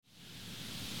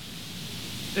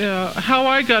how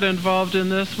I got involved in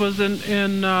this was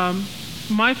in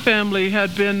my family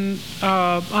had been,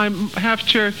 I'm half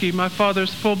Cherokee. My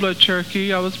father's full-blood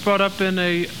Cherokee. I was brought up in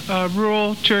a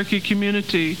rural Cherokee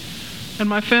community, and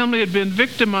my family had been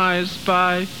victimized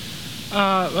by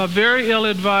a very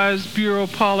ill-advised Bureau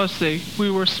policy. We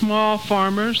were small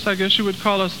farmers. I guess you would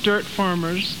call us dirt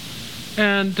farmers.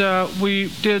 And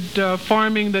we did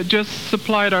farming that just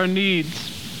supplied our needs.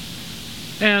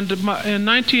 And in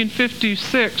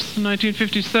 1956,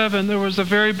 1957, there was a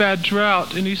very bad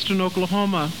drought in eastern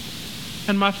Oklahoma.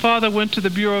 And my father went to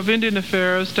the Bureau of Indian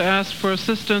Affairs to ask for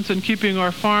assistance in keeping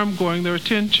our farm going. There were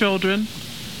 10 children,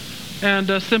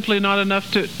 and simply not enough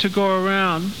to go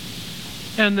around.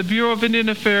 And the Bureau of Indian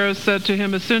Affairs said to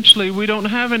him, essentially, we don't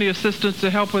have any assistance to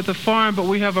help with the farm, but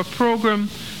we have a program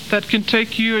that can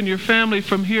take you and your family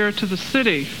from here to the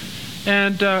city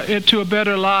and into a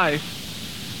better life.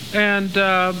 And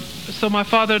so my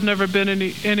father had never been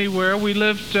anywhere. We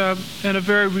lived in a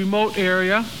very remote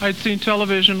area. I'd seen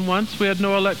television once. We had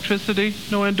no electricity,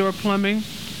 no indoor plumbing.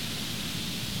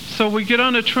 So we get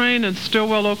on a train in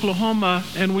Stillwell, Oklahoma,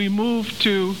 and we move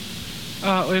to,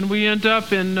 and we end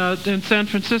up in San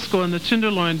Francisco in the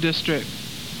Tenderloin district.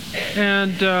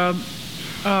 And the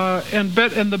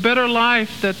better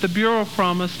life that the Bureau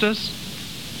promised us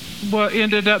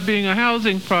ended up being a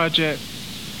housing project,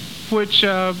 which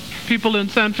people in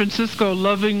San Francisco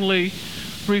lovingly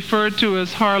referred to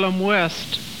as Harlem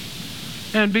West.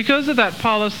 And because of that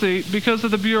policy, because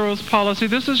of the Bureau's policy,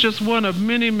 this is just one of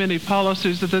many, many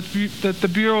policies that the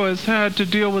Bureau has had to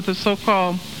deal with the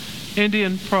so-called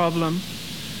Indian problem.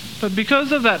 But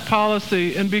because of that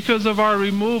policy and because of our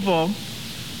removal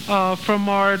from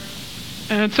our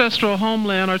ancestral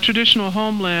homeland, our traditional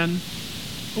homeland,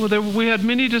 we had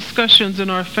many discussions in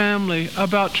our family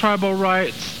about tribal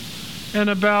rights and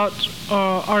about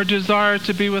our desire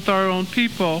to be with our own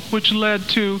people, which led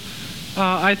to,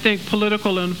 I think,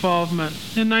 political involvement.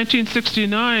 In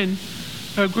 1969,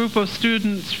 a group of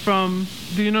students from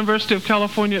the University of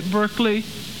California at Berkeley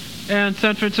and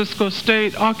San Francisco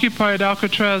State occupied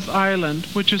Alcatraz Island,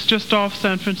 which is just off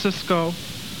San Francisco,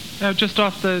 just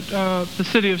off the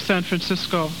city of San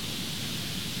Francisco.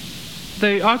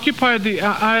 They occupied the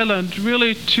island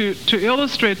really to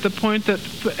illustrate the point that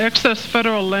excess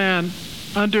federal land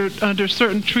under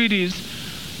certain treaties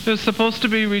is supposed to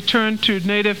be returned to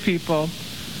Native people,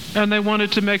 and they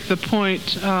wanted to make the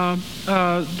point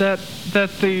that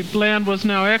the land was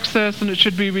now excess and it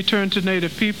should be returned to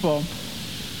Native people.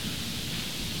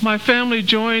 My family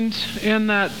joined in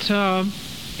that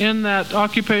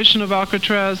occupation of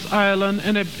Alcatraz Island,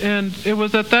 and it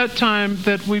was at that time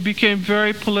that we became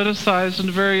very politicized and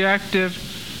very active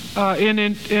in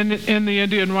the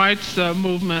Indian rights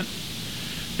movement.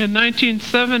 In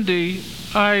 1970,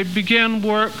 I began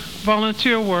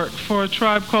volunteer work for a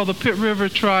tribe called the Pit River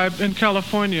Tribe in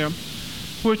California,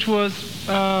 which was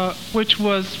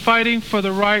fighting for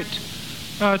the right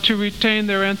to retain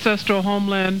their ancestral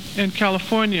homeland in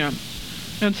California.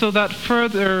 And so that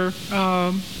further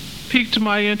piqued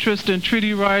my interest in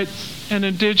treaty rights and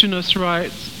indigenous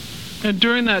rights. And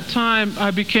during that time,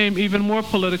 I became even more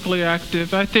politically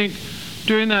active. I think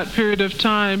during that period of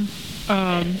time,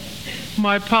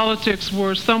 my politics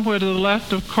were somewhere to the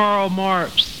left of Karl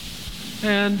Marx.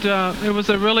 And it was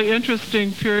a really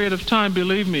interesting period of time,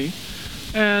 believe me.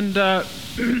 And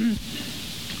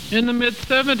in the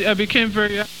mid-'70s, I became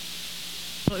very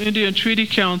active in the Indian Treaty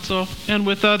Council and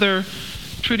with other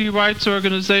treaty rights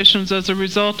organizations as a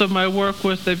result of my work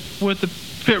with the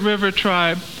Pit River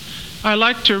Tribe. I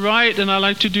like to write and I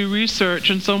like to do research,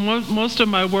 and so most of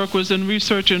my work was in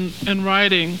research and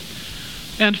writing.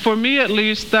 And for me, at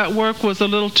least, that work was a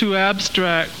little too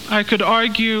abstract. I could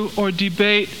argue or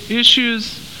debate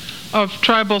issues of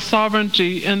tribal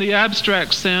sovereignty in the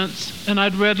abstract sense, and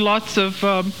I'd read lots of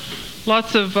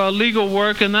legal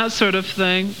work and that sort of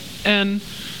thing, and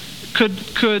could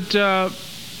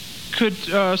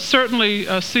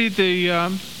certainly see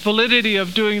the validity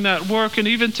of doing that work and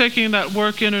even taking that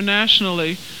work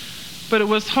internationally. But it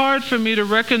was hard for me to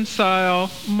reconcile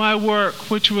my work,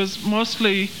 which was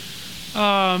mostly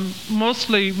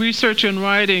research and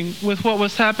writing, with what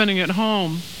was happening at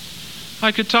home.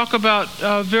 I could talk about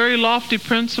very lofty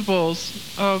principles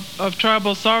of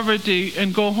tribal sovereignty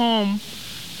and go home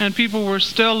and people were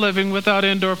still living without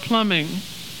indoor plumbing.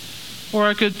 Or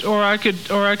I could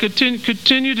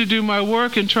continue to do my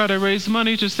work and try to raise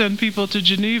money to send people to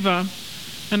Geneva,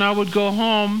 and I would go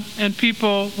home and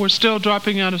people were still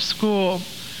dropping out of school.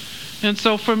 And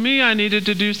so for me, I needed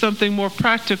to do something more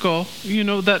practical,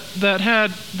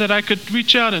 that I could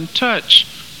reach out and touch,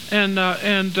 and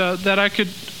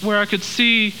where I could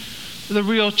see the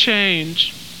real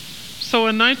change. So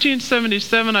in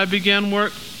 1977, I began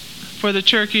work for the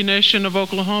Cherokee Nation of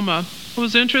Oklahoma. What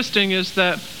was interesting is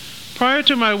that prior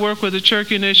to my work with the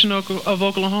Cherokee Nation of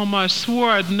Oklahoma, I swore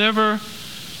I'd never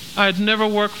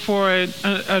work for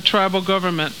a tribal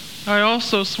government. I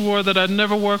also swore that I'd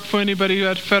never work for anybody who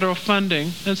had federal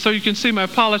funding. And so you can see my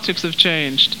politics have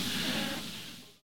changed.